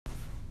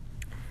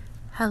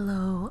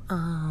Hello,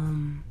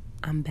 I'm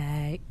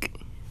back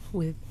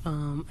with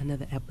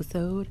another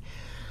episode.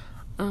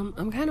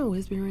 I'm kind of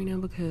whispering right now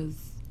because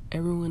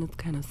everyone is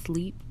kind of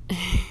asleep.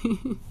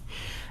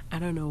 I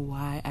don't know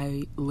why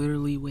I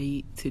literally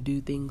wait to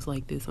do things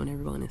like this when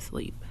everyone is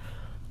asleep.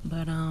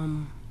 But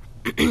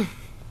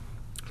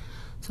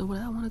so what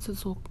I wanted to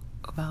talk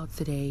about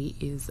today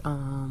is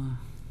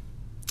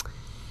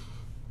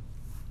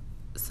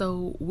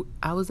so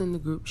I was in the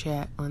group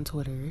chat on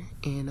Twitter,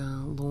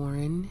 and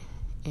Lauren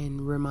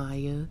and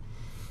Ramaya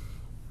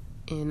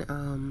and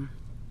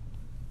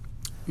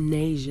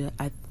Nasia,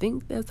 I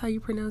think that's how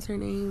you pronounce her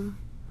name.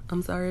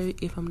 I'm sorry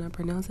if I'm not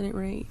pronouncing it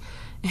right.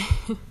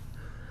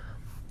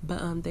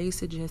 But they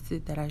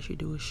suggested that I should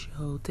do a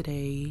show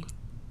today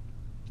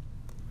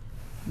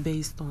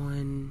based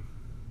on,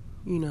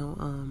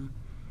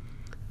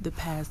 the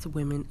past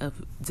women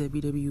of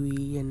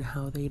WWE and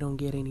how they don't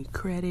get any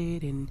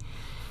credit, and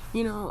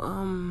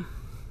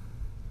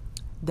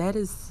that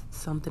is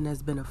something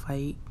that's been a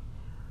fight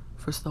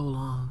for so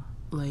long.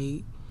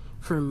 Like,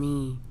 for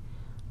me,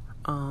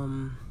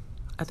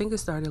 I think it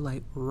started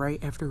like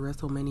right after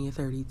WrestleMania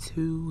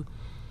 32.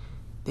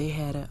 They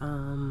had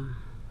a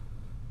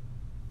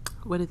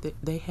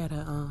they had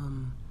a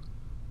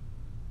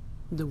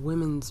the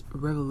Women's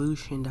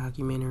Revolution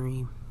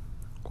documentary,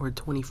 or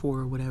 24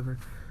 or whatever,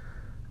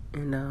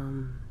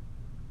 and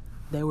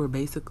they were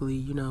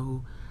basically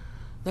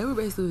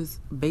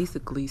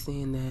basically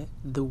saying that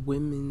the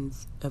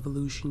women's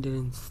evolution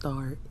didn't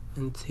start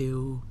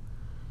until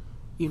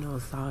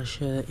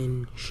Sasha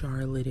and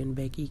Charlotte and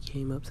Becky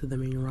came up to the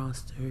main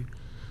roster.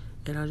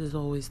 And I just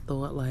always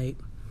thought like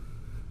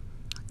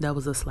that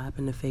was a slap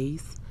in the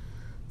face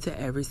to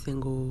every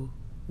single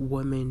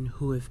woman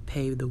who have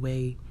paved the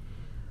way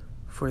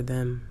for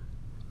them.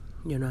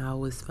 I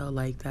always felt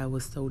like that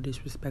was so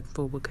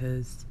disrespectful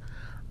because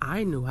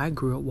I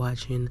grew up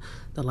watching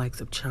the likes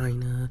of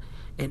Chyna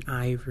and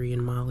Ivory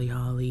and Molly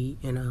Holly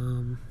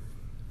and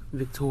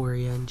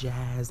Victoria and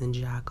Jazz and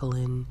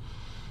Jacqueline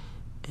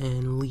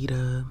and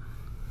Lita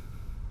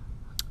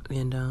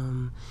and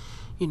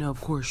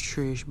of course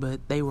Trish, but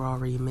they were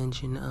already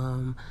mentioned.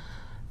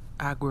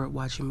 I grew up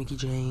watching Mickie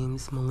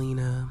James,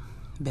 Melina,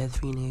 Beth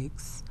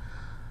Phoenix,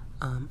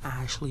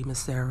 Ashley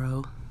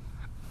Massaro,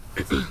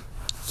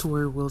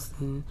 Tori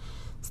Wilson,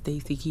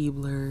 Stacy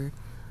Keibler.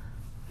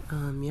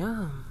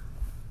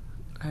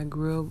 I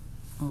grew up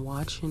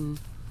watching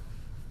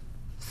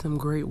some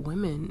great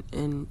women,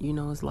 and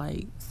it's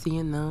like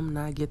seeing them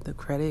not get the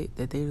credit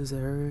that they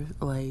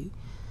deserve, like,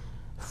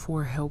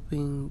 for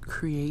helping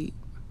create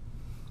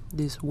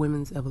this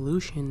women's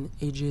evolution.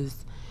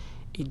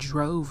 It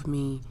drove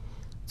me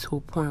to a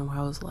point where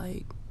I was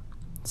like,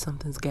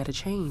 something's gotta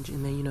change.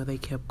 And then they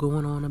kept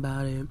going on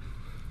about it.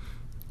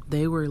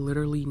 They were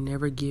literally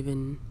never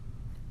given,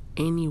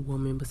 any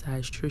woman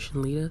besides Trish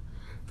and Lita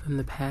from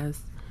the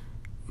past,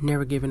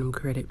 never given them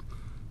credit.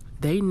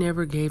 They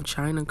never gave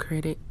Chyna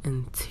credit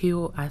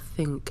until, I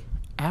think,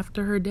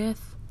 after her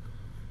death.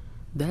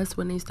 That's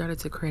when they started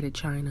to credit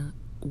Chyna,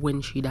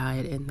 when she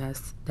died, and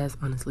that's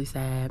honestly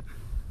sad.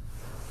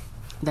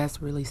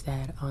 That's really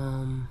sad.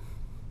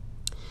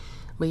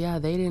 But yeah,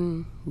 they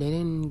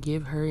didn't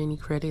give her any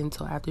credit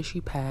until after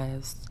she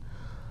passed.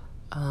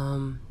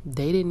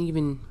 They didn't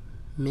even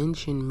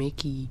mention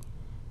Mickie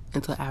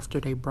until after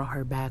they brought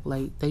her back.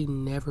 Like, they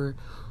never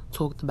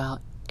talked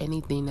about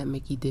anything that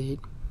Mickie did,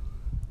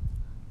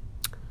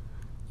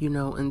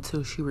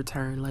 until she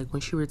returned. Like,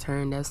 when she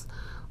returned, that's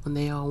when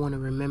they all want to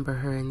remember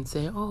her and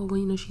say, oh,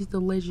 well, she's the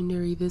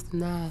legendary this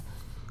and that.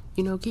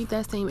 Keep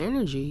that same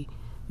energy,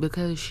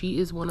 because she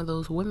is one of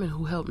those women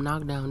who helped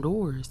knock down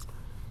doors,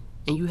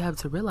 and you have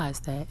to realize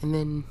that. And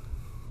then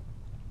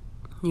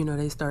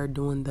they started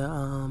doing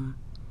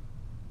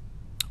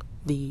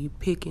the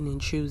picking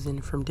and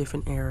choosing from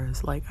different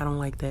eras. Like, I don't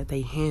like that.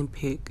 They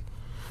handpick.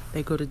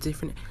 They go to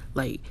different,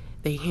 like,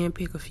 they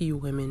handpick a few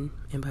women,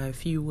 and by a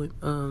few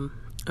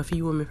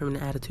women from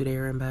the Attitude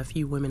Era, and by a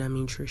few women I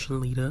mean Trish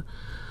and Lita.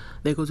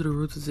 They go to the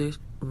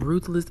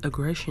Ruthless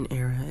Aggression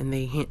Era, and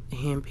they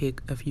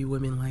handpick a few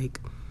women like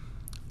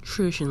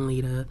Trish and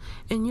Lita,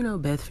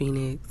 and Beth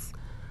Phoenix.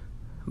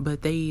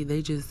 But they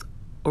just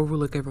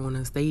overlook everyone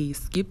else. They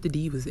skip the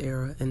Divas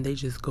era and they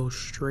just go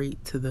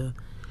straight to the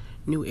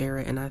new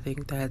era, and I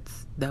think that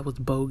was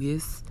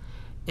bogus,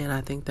 and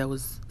I think that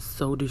was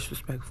so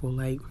disrespectful.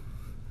 Like,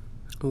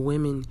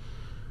 women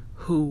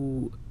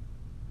who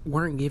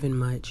weren't given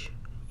much,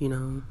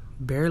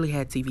 barely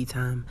had TV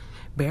time,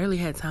 barely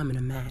had time in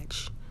a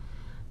match,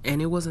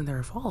 and it wasn't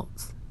their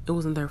fault. It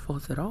wasn't their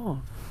fault at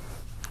all.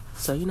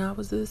 So I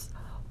was just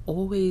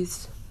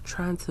always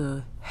trying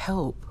to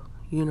help,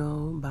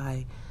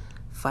 by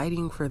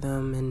fighting for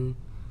them and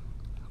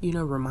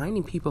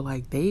reminding people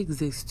like they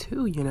exist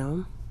too.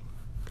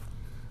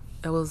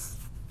 It was,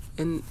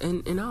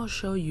 and I'll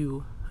show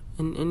you,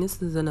 and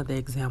this is another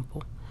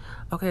example.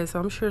 Okay, so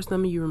I'm sure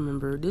some of you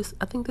remember this.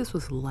 I think this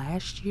was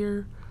last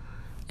year,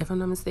 if I'm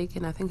not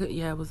mistaken. I think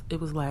it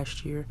was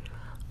last year.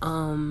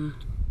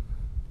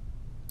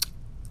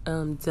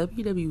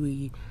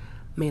 WWE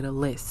made a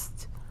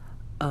list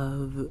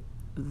of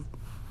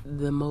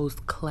the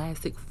most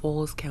classic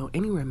Falls Count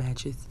Anywhere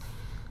matches,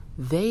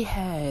 they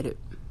had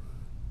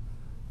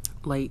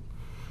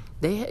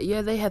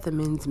they had the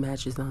men's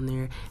matches on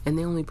there, and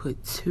they only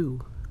put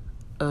 2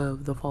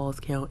 of the Falls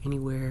Count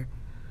Anywhere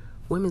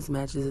women's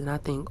matches, and I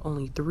think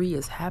only 3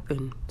 has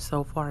happened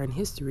so far in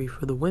history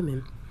for the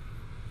women.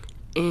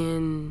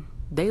 And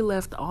they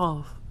left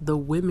off the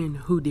women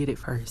who did it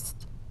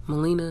first,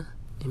 Melina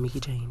and Mickie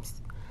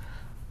James.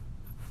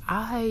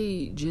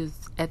 I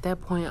just, at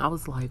that point, I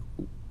was like,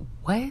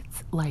 what?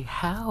 Like,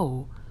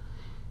 how?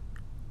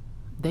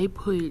 They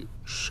put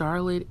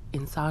Charlotte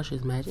and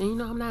Sasha's match.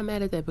 And, I'm not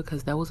mad at that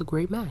because that was a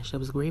great match.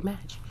 I'm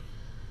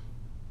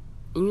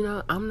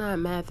not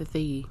mad that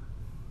they,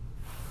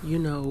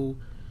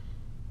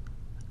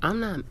 I'm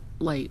not,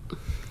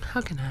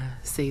 how can I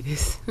say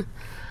this?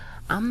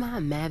 I'm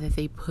not mad that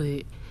they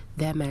put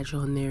that match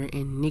on there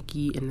and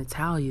Nikki and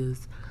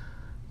Natalya's.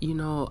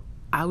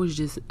 I was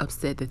just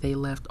upset that they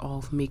left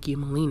off Mickie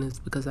and Melina's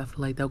because I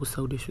feel like that was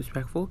so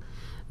disrespectful.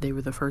 They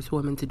were the first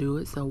woman to do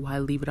it, so why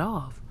leave it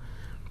off?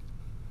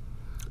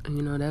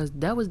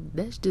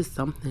 That's just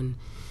something,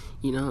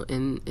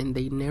 and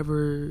they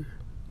never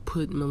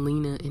put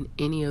Melina in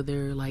any of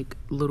their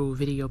little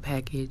video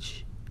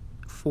package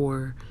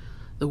for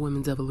the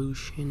Women's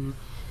Evolution.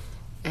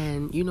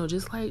 And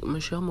just like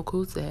Michelle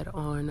McCool said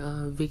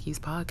on Vicky's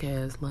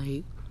podcast,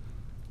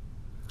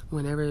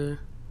 whenever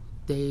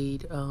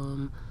they'd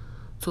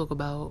talk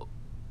about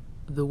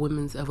the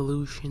Women's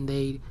Evolution,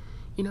 they'd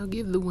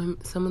give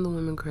some of the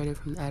women credit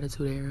from the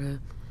Attitude Era.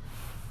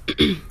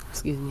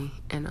 Excuse me.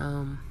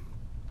 And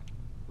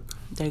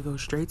they go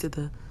straight to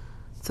the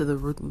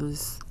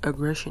Ruthless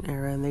Aggression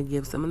Era, and they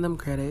give some of them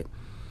credit,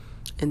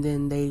 and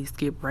then they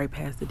skip right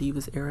past the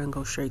Divas Era and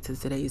go straight to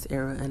today's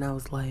era. And I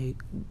was like,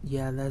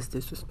 yeah, that's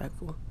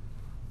disrespectful.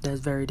 That's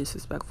very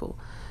disrespectful,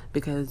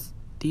 because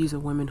these are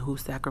women who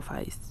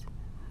sacrificed.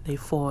 They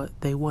fought.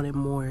 They wanted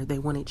more. They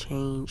wanted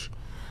change,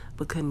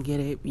 but couldn't get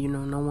it.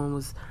 No one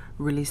was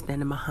really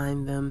standing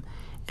behind them.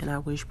 And I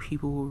wish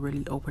people would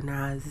really open their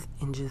eyes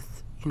and just,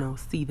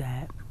 see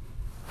that.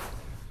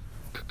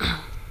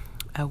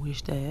 I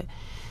wish that,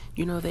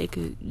 they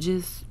could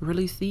just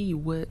really see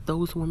what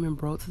those women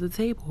brought to the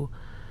table.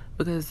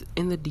 Because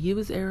in the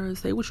Divas era,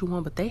 say what you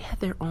want, but they had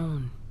their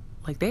own.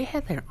 They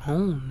had their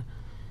own,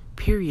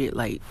 period.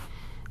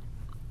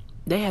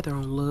 They had their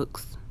own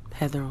looks,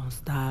 had their own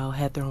style,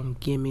 had their own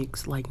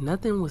gimmicks.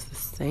 Nothing was the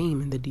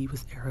same in the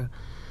Divas era.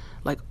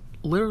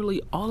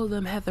 Literally all of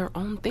them had their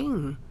own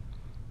thing.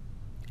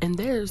 And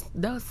there's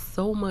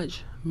so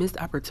much missed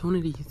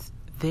opportunities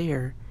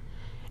there.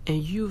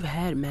 And you've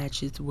had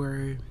matches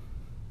where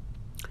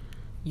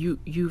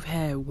you've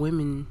had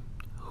women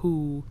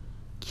who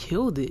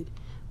killed it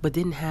but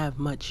didn't have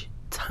much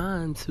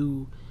time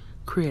to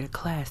create a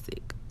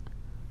classic.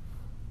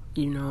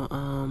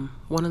 One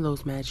of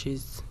those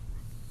matches,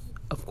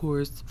 of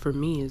course, for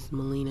me is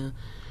Melina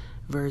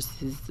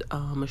versus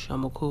Michelle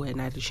McCool at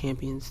Night of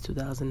Champions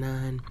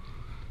 2009.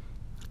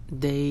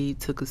 They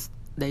took a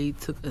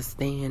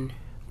stand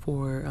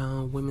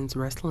for women's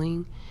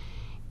wrestling.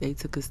 They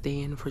took a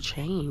stand for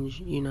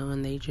change,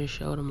 and they just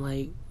showed them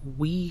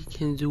we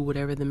can do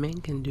whatever the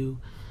men can do,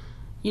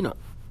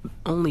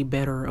 only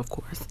better, of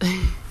course.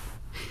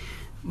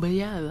 But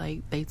yeah,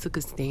 they took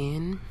a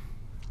stand,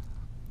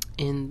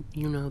 and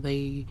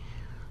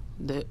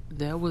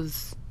that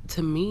was,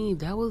 to me,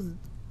 that was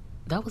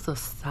a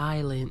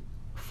silent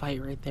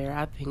fight right there.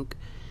 I think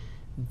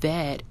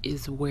that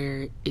is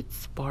where it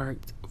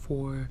sparked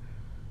for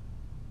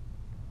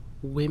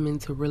women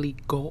to really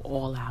go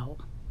all out.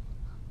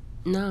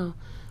 Now,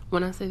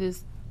 when I say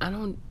this, I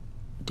don't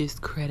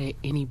discredit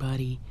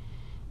anybody,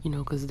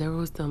 because there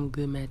was some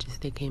good matches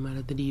that came out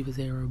of the Divas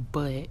era,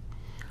 but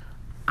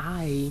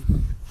I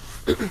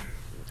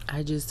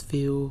just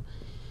feel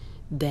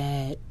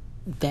that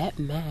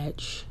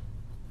match,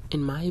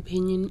 in my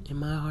opinion, in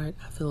my heart,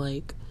 I feel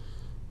like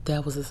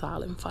that was a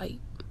silent fight.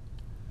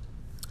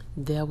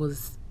 That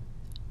was,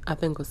 I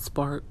think, a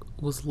spark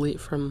was lit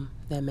from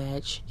that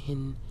match,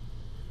 and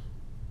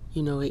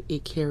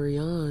it carried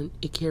on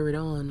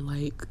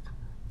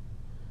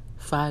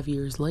 5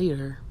 years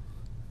later.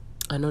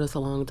 I know that's a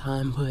long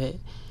time,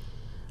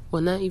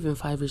 but not even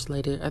 5 years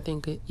later. I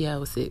think it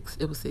was 6.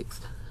 It was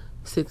 6.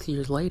 6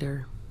 years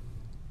later.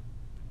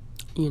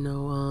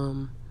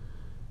 I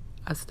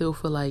still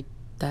feel like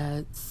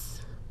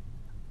that's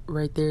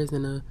right there is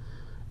an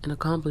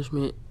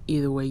accomplishment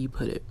either way you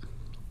put it,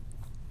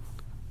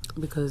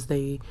 because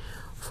they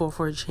fought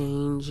for a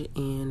change.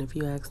 And if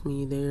you ask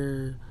me,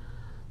 they're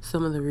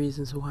some of the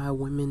reasons why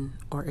women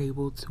are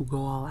able to go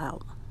all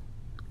out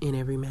in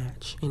every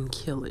match and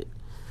kill it.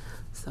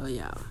 So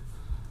yeah.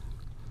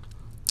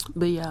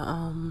 But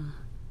yeah,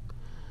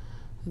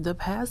 the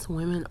past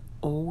women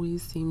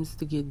always seems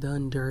to get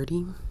done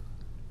dirty,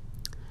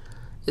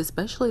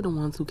 especially the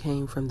ones who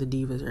came from the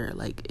Divas era.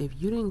 If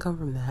you didn't come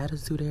from the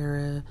Attitude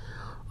Era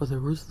or the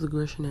Ruthless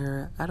Aggression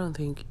Era, I don't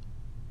think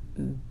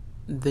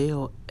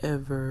they'll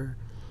ever,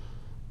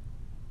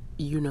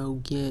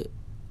 get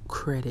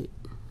credit.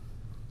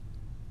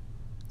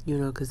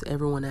 because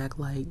everyone act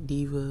like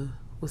diva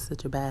was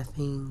such a bad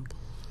thing.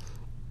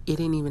 It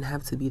didn't even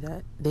have to be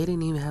that. They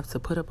didn't even have to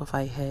put up a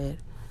fight had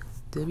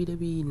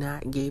WWE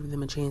not gave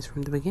them a chance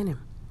from the beginning.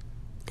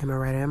 Am I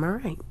right or am I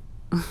right?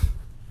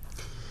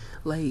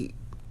 Like,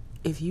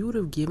 if you would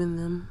have given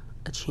them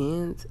a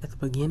chance at the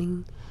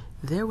beginning,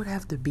 there would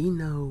have to be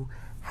no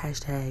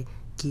hashtag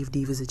give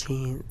divas a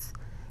chance,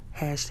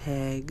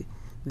 hashtag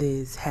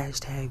this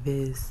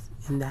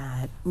and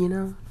that,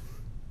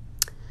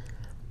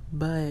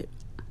 But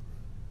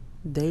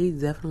they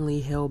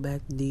definitely held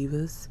back the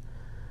divas.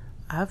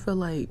 I feel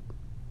like,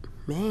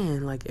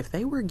 man, like if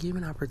they were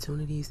given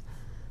opportunities,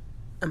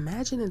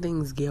 imagine the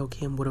things Gail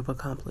Kim would have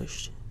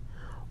accomplished.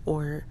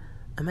 Or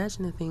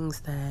imagine the things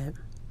that,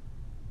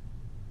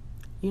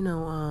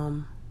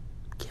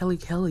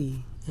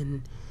 Kelly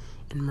and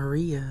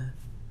Maria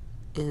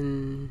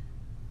and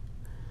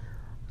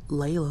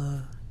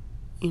Layla,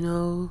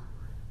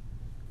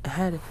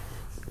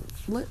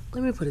 let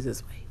me put it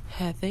this way.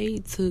 Had they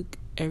took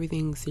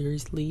everything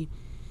seriously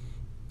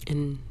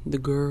and the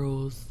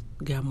girls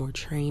got more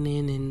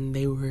training and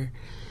they were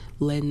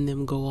letting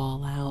them go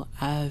all out,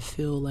 I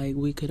feel like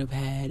we could have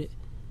had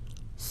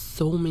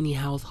so many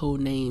household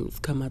names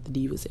come out the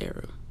Divas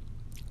era.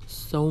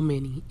 So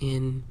many.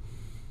 And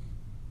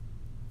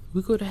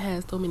we could have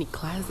had so many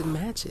classic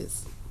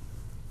matches.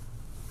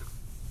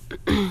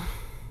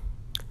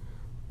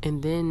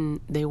 And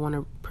then they want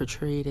to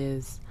portray it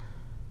as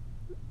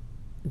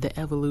the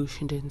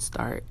evolution didn't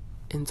start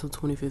until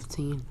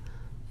 2015.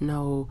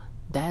 No,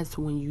 that's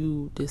when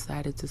you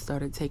decided to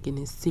start taking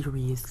it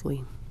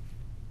seriously.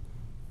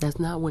 That's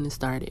not when it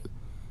started.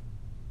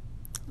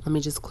 Let me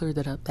just clear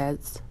that up.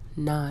 That's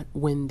not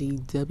when the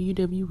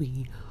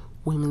WWE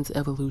Women's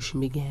Evolution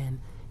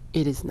began.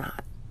 It is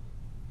not.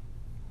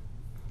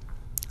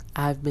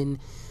 I've been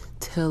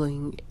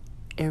telling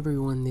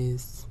everyone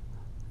this.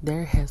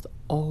 There has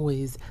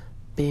always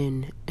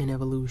been an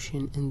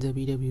evolution in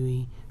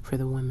WWE for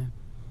the women.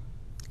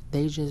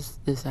 They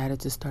just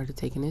decided to start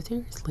taking it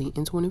seriously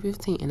in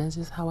 2015, and that's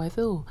just how I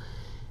feel.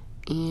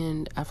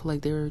 And I feel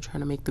like they were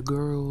trying to make the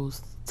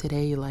girls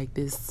today like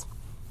this,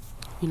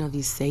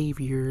 these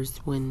saviors,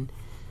 when,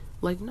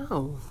 like,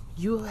 no,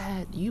 you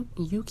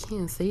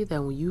can't say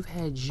that when you've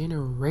had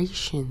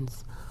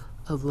generations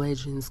of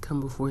legends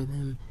come before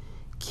them,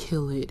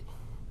 kill it,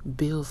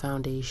 build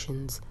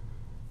foundations,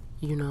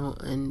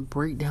 and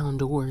break down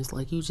doors.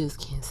 Like, you just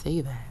can't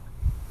say that.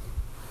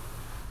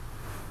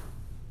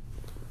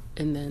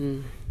 And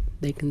then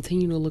they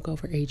continue to look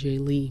over AJ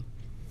Lee.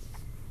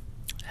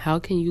 How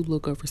can you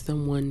look over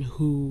someone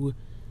who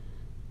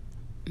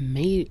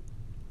made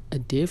a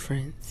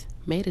difference,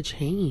 made a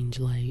change?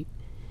 Like,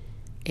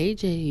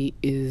 AJ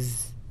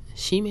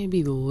she may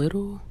be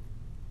little,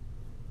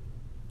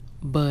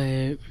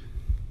 but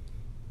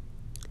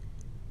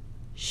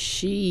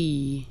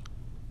she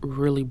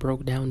really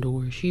broke down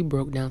doors. She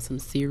broke down some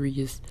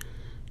serious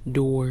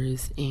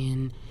doors,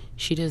 and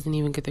she doesn't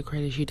even get the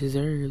credit she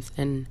deserves.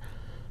 And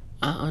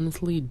I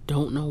honestly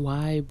don't know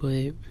why,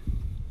 but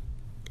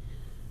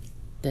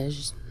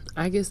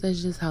I guess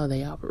that's just how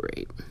they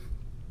operate.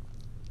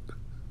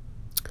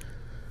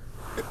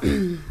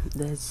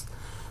 That's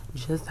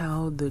just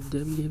how the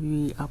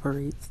WWE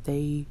operates.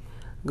 They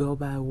go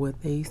by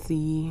what they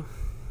see,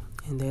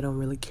 and they don't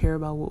really care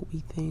about what we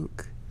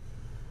think.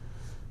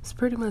 It's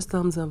pretty much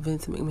thumbs up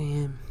Vince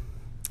McMahon.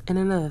 And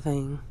another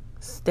thing,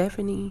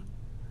 Stephanie,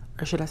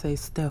 or should I say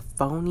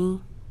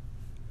Stephanie,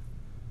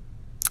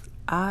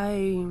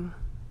 I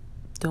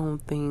don't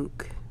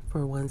think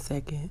for 1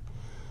 second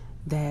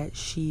that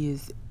she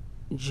is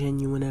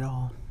genuine at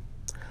all.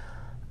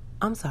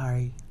 I'm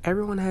sorry.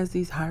 Everyone has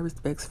these high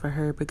respects for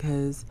her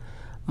because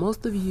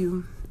most of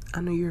you,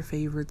 I know your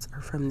favorites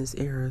are from this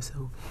era,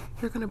 so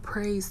you're going to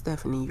praise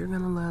Stephanie. You're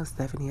going to love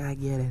Stephanie. I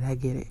get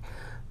it.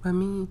 But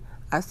me,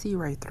 I see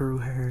right through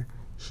her.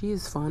 She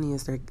is phony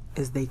as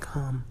they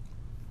come.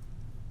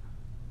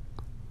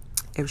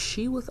 If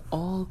she was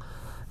all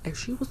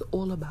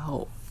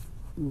about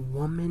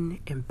woman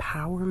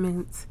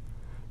empowerment,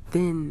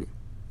 then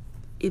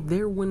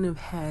there wouldn't have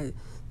had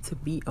to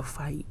be a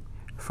fight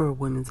for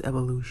women's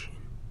evolution.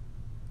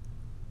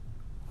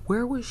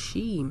 Where was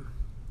she?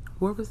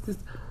 Where was this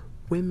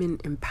women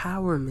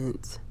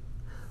empowerment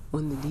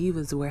when the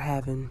divas were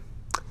having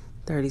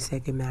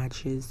 30-second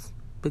matches,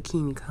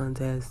 bikini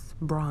contests,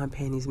 bra and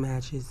panties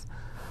matches?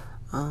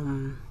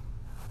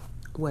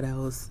 What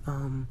else?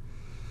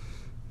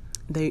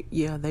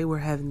 They were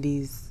having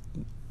these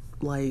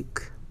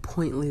like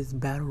pointless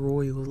battle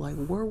royals. Like,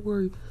 where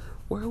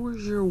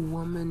was your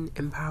woman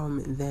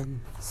empowerment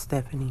then,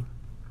 Stephanie?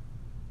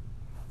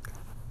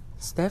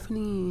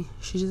 Stephanie,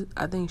 she's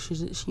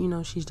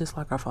just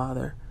like her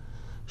father.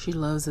 She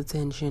loves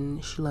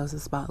attention. She loves the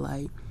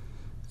spotlight.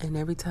 And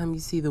every time you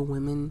see the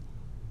women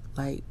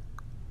like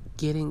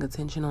getting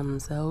attention on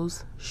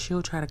themselves,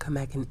 she'll try to come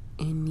back in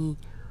any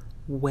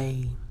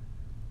way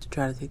to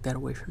try to take that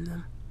away from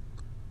them.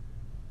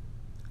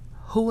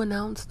 Who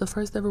announced the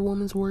first ever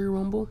Women's Royal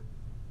Rumble?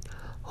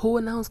 Who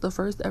announced the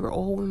first ever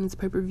all women's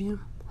pay-per-view?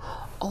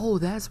 Oh,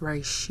 that's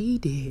right. She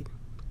did.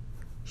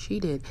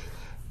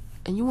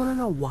 And you want to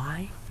know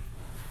why?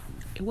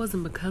 It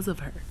wasn't because of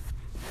her.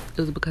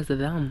 It was because of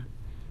them.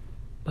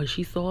 But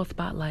she saw a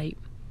spotlight.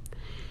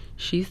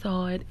 She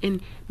saw it.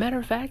 And matter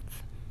of fact,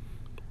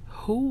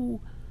 who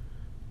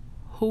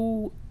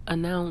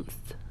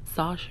announced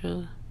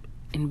Sasha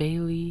and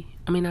Bailey?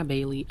 I mean, not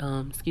Bailey.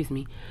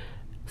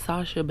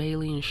 Sasha,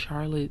 Bailey, and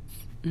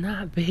Charlotte's.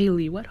 Not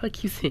Bailey. Why do I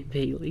keep saying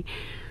Bailey?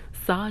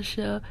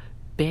 Sasha,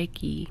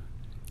 Becky,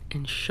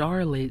 and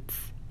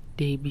Charlotte's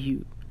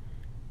debut.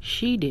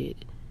 She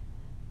did.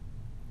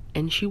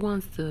 And she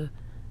wants to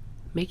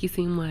make it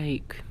seem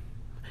like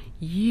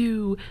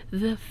you,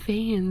 the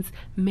fans,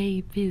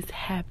 made this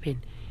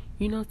happen.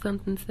 You know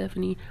something,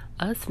 Stephanie?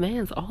 Us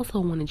fans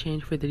also want to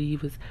change for the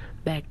Divas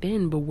back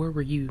then, but where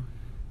were you?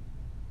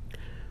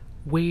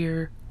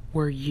 Where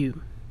were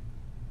you?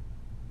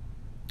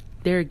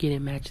 They're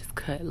getting matches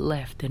cut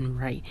left and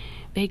right.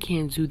 They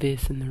can't do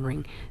this in the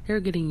ring. They're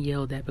getting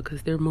yelled at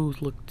because their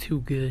moves look too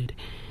good.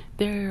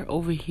 They're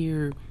over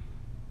here,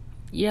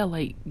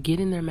 like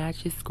getting their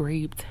matches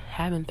scraped,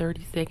 having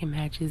 30-second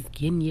matches,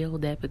 getting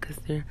yelled at because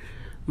their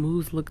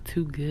moves look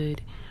too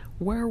good.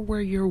 Where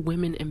were your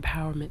women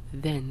empowerment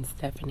then,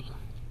 Stephanie?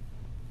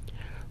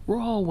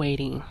 We're all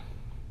waiting.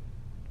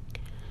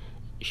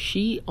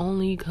 She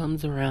only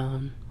comes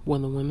around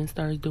when the women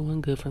start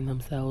doing good for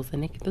themselves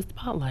and they get the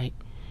spotlight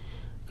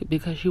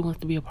because she wants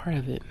to be a part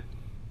of it.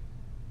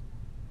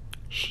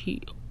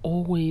 She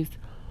always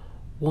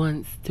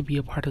wants to be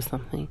a part of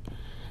something.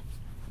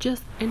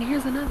 And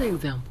here's another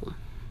example.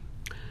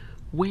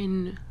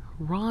 When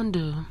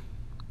Ronda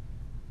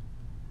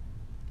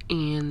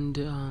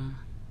and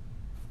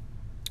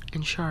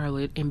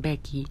Charlotte and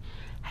Becky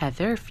had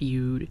their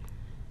feud,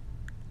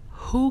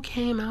 who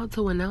came out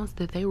to announce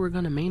that they were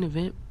going to main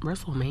event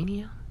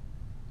WrestleMania?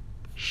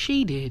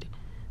 She did.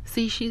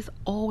 See, she's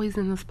always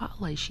in the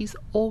spotlight. She's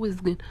always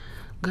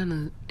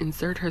gonna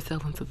insert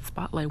herself into the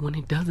spotlight when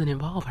it doesn't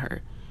involve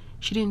her.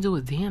 She didn't do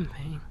a damn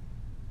thing.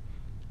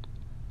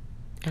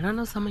 And I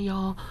know some of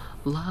y'all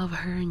love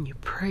her and you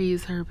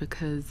praise her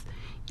because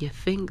you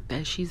think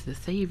that she's the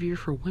savior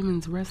for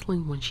women's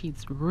wrestling when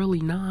she's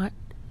really not.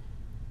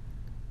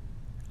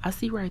 I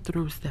see right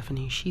through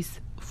Stephanie. She's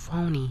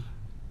phony.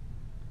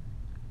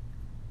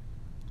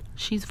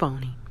 She's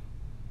phony.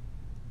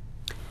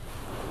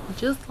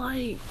 Just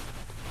like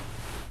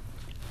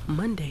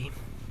Monday,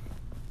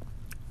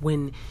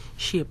 when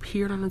she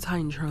appeared on the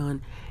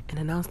Titantron and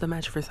announced the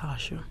match for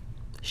Sasha.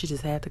 She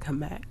just had to come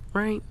back,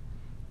 right?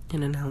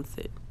 And announce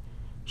it.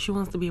 She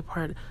wants to be a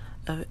part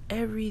of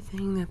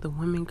everything that the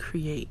women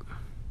create.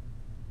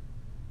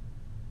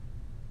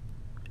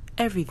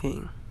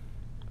 Everything.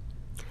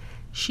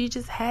 She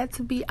just had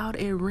to be out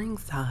at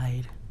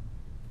ringside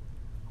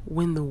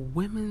when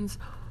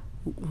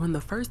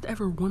the first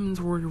ever Women's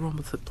Royal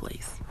Rumble took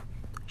place.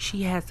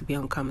 She has to be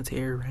on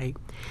commentary, right?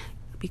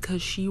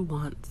 Because she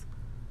wants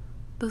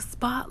the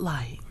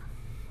spotlight.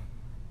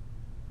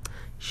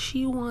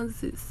 She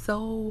wants it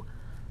so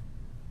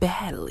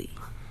badly.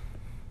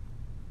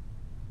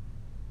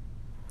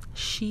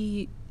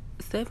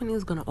 Stephanie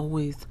is gonna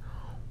always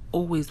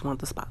want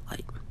the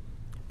spotlight.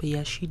 But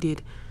yeah, she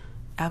did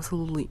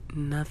absolutely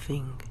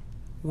nothing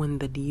when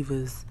the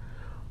Divas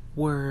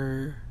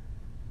were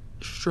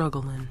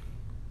struggling.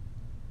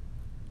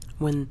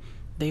 When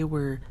they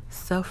were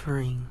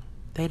suffering,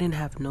 they didn't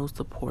have no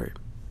support.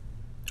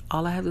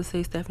 All I have to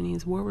say, Stephanie,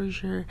 is where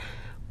was your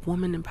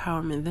woman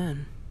empowerment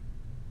then?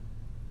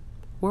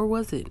 Where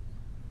was it?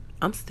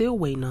 I'm still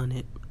waiting on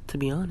it, to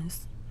be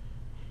honest.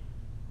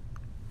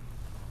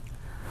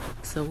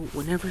 So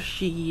whenever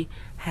she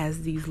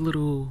has these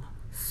little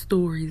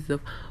stories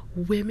of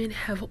women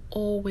have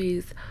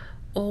always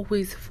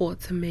fought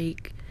to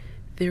make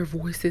their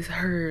voices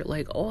heard,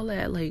 like all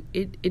that, like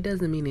it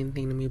doesn't mean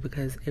anything to me,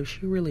 because if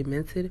she really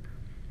meant it,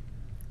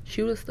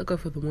 she would have stuck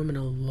up for the women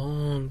a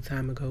long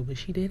time ago, but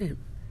she didn't.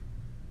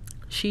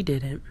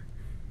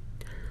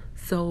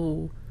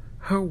 So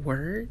her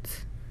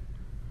words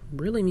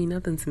really mean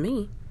nothing to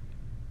me.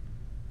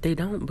 They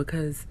don't,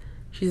 because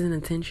she's an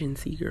attention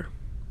seeker.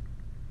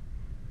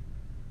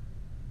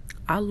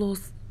 I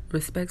lost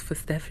respect for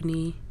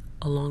Stephanie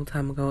a long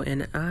time ago,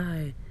 and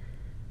I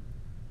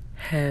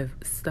have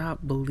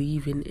stopped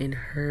believing in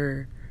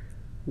her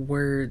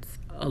words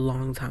a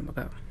long time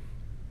ago.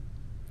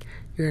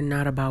 You're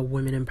not about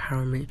women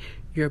empowerment.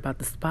 You're about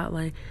the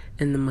spotlight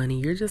and the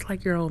money. You're just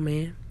like your old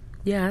man.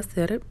 Yeah, I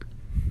said it.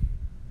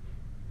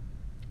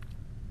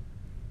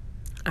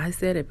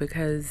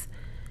 Because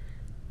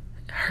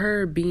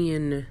her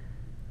being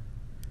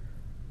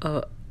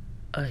a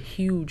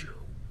huge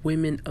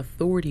women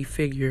authority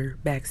figure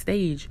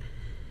backstage,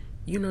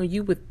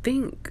 you would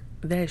think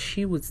that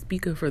she would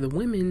speak up for the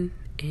women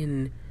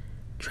and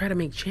try to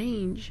make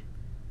change.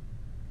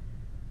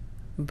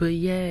 But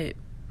yet,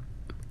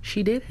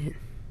 she didn't.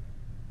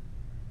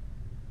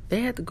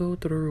 They had to go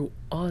through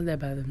all of that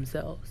by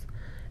themselves.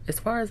 As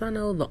far as I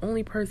know, the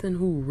only person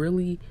who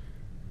really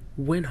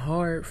went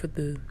hard for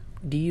the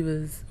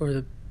Divas or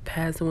the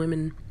past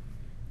women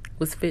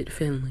was Fit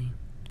Finlay.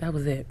 That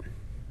was it.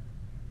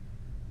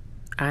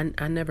 I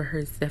never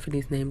heard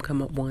Stephanie's name come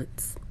up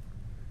once.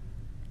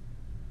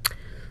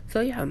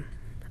 So yeah,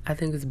 I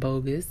think it's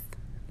bogus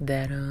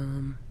that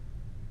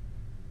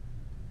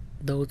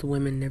those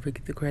women never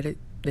get the credit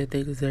that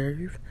they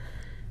deserve.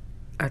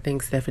 I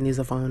think Stephanie's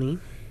a phony.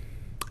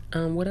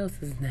 What else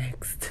is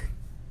next?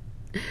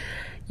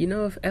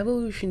 If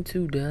Evolution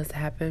 2 does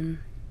happen,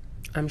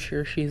 I'm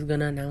sure she's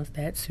gonna announce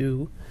that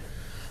too.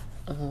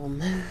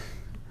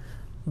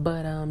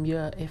 But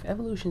if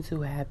Evolution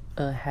 2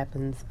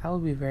 happens, I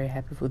would be very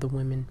happy for the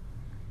women.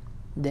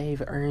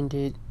 They've earned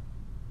it.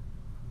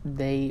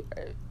 They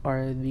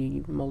are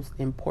the most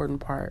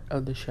important part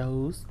of the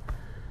shows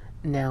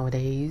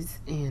nowadays.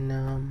 And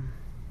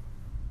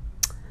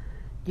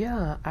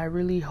I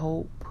really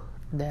hope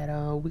that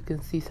we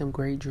can see some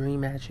great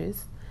dream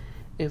matches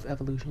if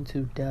Evolution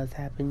 2 does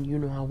happen.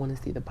 I want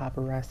to see the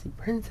paparazzi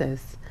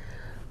princess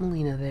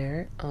Melina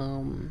there.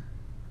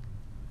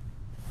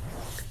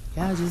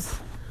 I just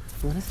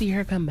want to see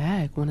her come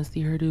back. Want to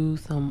see her do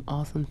some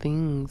awesome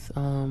things.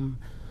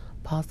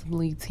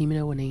 Possibly teaming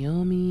up with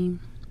Naomi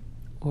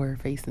or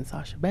facing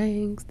Sasha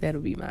Banks. That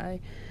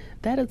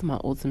is my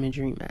ultimate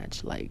dream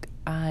match. Like,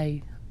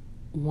 I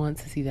want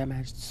to see that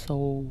match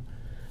so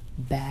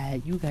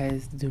bad. You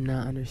guys do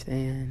not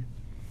understand.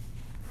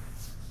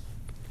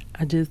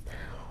 I just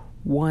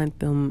want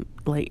them,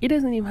 like, it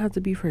doesn't even have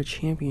to be for a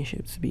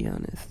championship, to be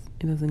honest.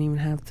 It doesn't even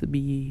have to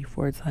be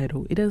for a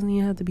title. It doesn't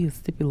even have to be a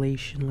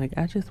stipulation. Like,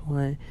 I just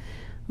want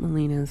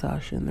Melina and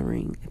Sasha in the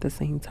ring at the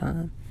same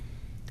time.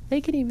 They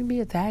could even be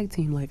a tag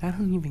team. Like, I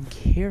don't even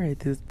care at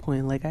this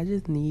point. Like, I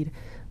just need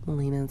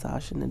Melina and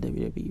Sasha in the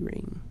WWE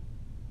ring.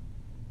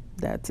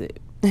 That's it.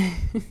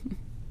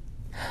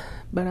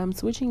 But I'm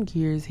switching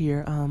gears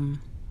here. On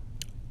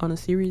a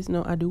serious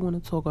note, I do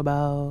want to talk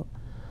about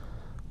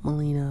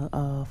Melina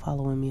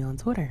following me on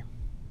Twitter,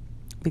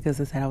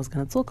 because I said I was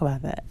going to talk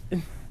about that.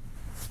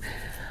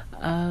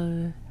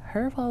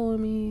 Her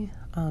following me,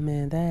 oh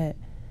man, that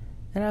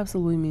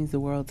absolutely means the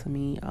world to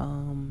me.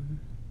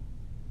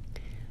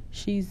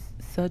 She's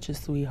such a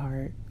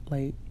sweetheart.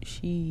 Like,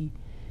 she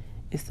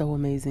is so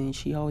amazing.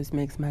 She always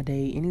makes my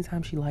day.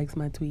 Anytime she likes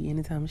my tweet,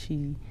 anytime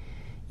she,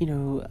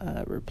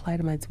 reply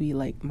to my tweet,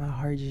 like, my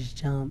heart just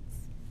jumps,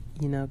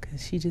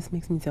 because she just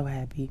makes me so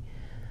happy.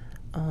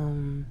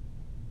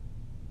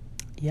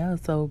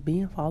 So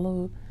being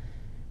followed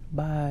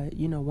by,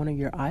 one of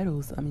your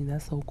idols, I mean,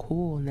 that's so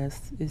cool, and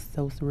it's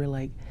so surreal.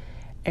 Like,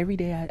 every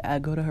day I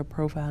go to her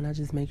profile and I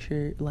just make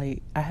sure,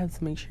 like, I have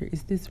to make sure,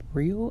 is this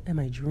real? Am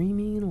I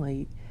dreaming?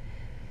 Like,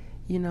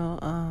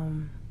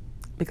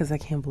 because I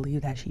can't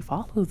believe that she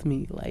follows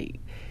me. Like,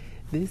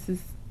 this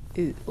is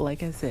it.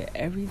 Like I said,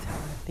 every time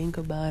I think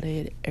about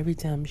it, every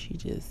time she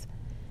just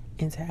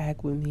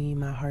interact with me,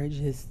 my heart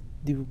just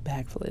do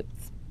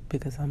backflips,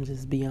 because I'm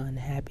just beyond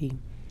happy.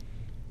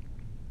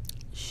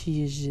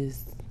 She is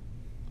just,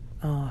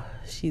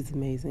 she's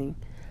amazing.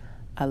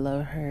 I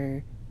love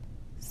her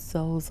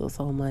so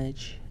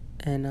much.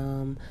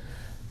 And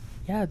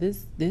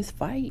this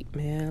fight,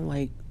 man,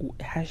 like,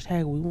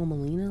 hashtag we want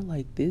Melina,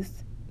 like,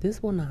 this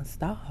will not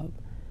stop.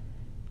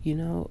 We're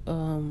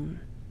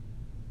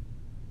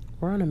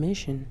on a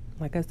mission.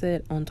 Like I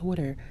said on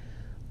Twitter,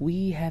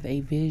 we have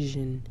a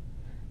vision,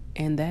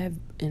 and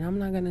I'm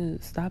not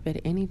gonna stop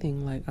at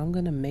anything. Like, I'm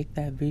gonna make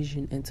that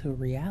vision into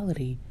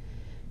reality.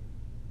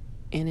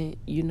 And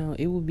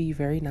it would be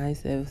very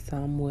nice if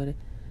some would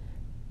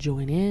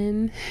join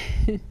in.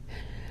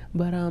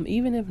 But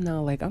even if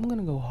not, like, I'm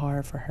gonna go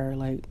hard for her.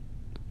 Like,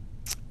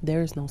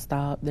 there's no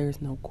stop,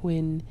 there's no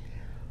quitting.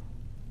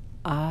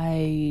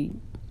 I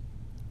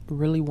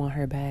really want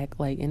her back.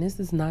 Like, and this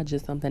is not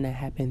just something that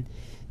happened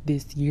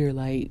this year,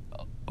 like,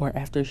 or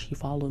after she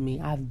followed me.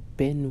 I've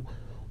been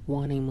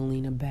wanting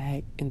Melina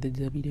back in the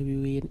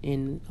WWE,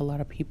 and a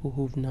lot of people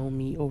who've known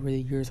me over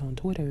the years on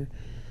Twitter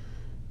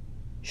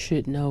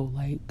should know,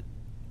 like,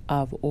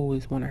 I've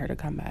always wanted her to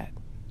come back.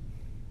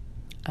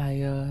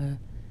 I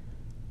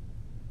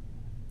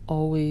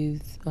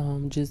always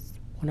just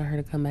wanted her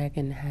to come back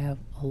and have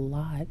a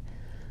lot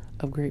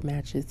of great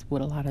matches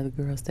with a lot of the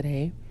girls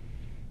today.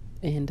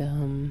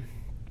 And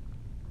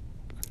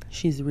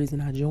she's the reason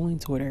I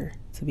joined Twitter,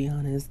 to be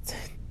honest.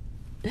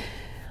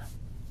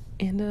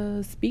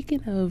 And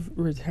speaking of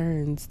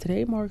returns,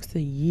 today marks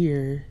a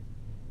year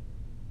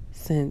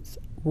since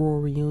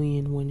Royal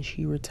Reunion, when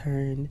she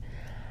returned.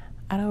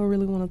 I don't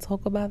really want to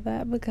talk about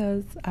that,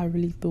 because I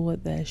really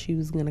thought that she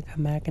was going to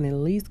come back and at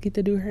least get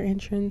to do her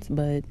entrance,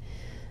 but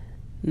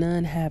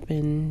none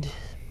happened.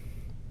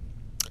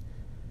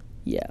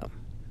 Yeah,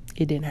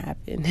 it didn't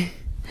happen.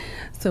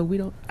 So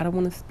I don't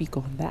want to speak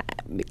on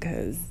that,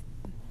 because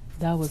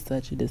that was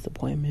such a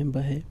disappointment.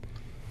 But,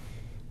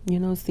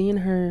 seeing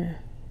her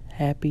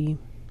happy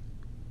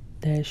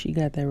that she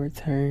got that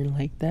return,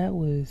 like, that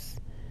was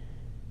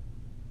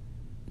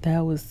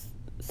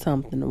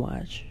something to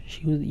watch.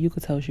 You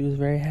could tell she was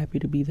very happy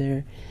to be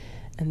there.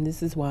 And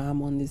this is why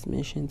I'm on this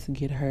mission, to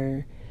get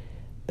her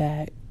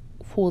back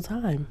full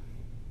time.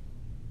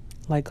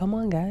 Like, come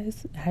on,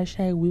 guys.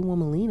 Hashtag we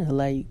want Melina.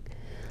 Like,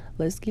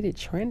 let's get it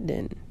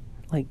trending.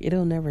 Like,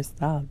 it'll never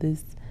stop.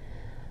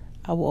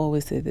 I will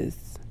always say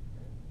this.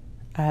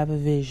 I have a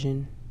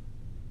vision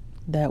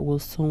that will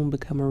soon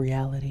become a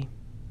reality.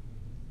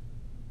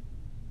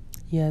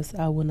 Yes,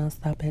 I will not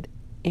stop at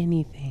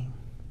anything.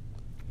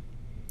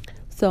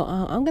 So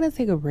I'm going to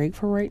take a break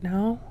for right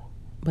now,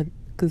 but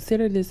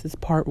consider this as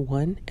part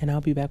 1, and I'll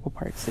be back with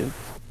part 2.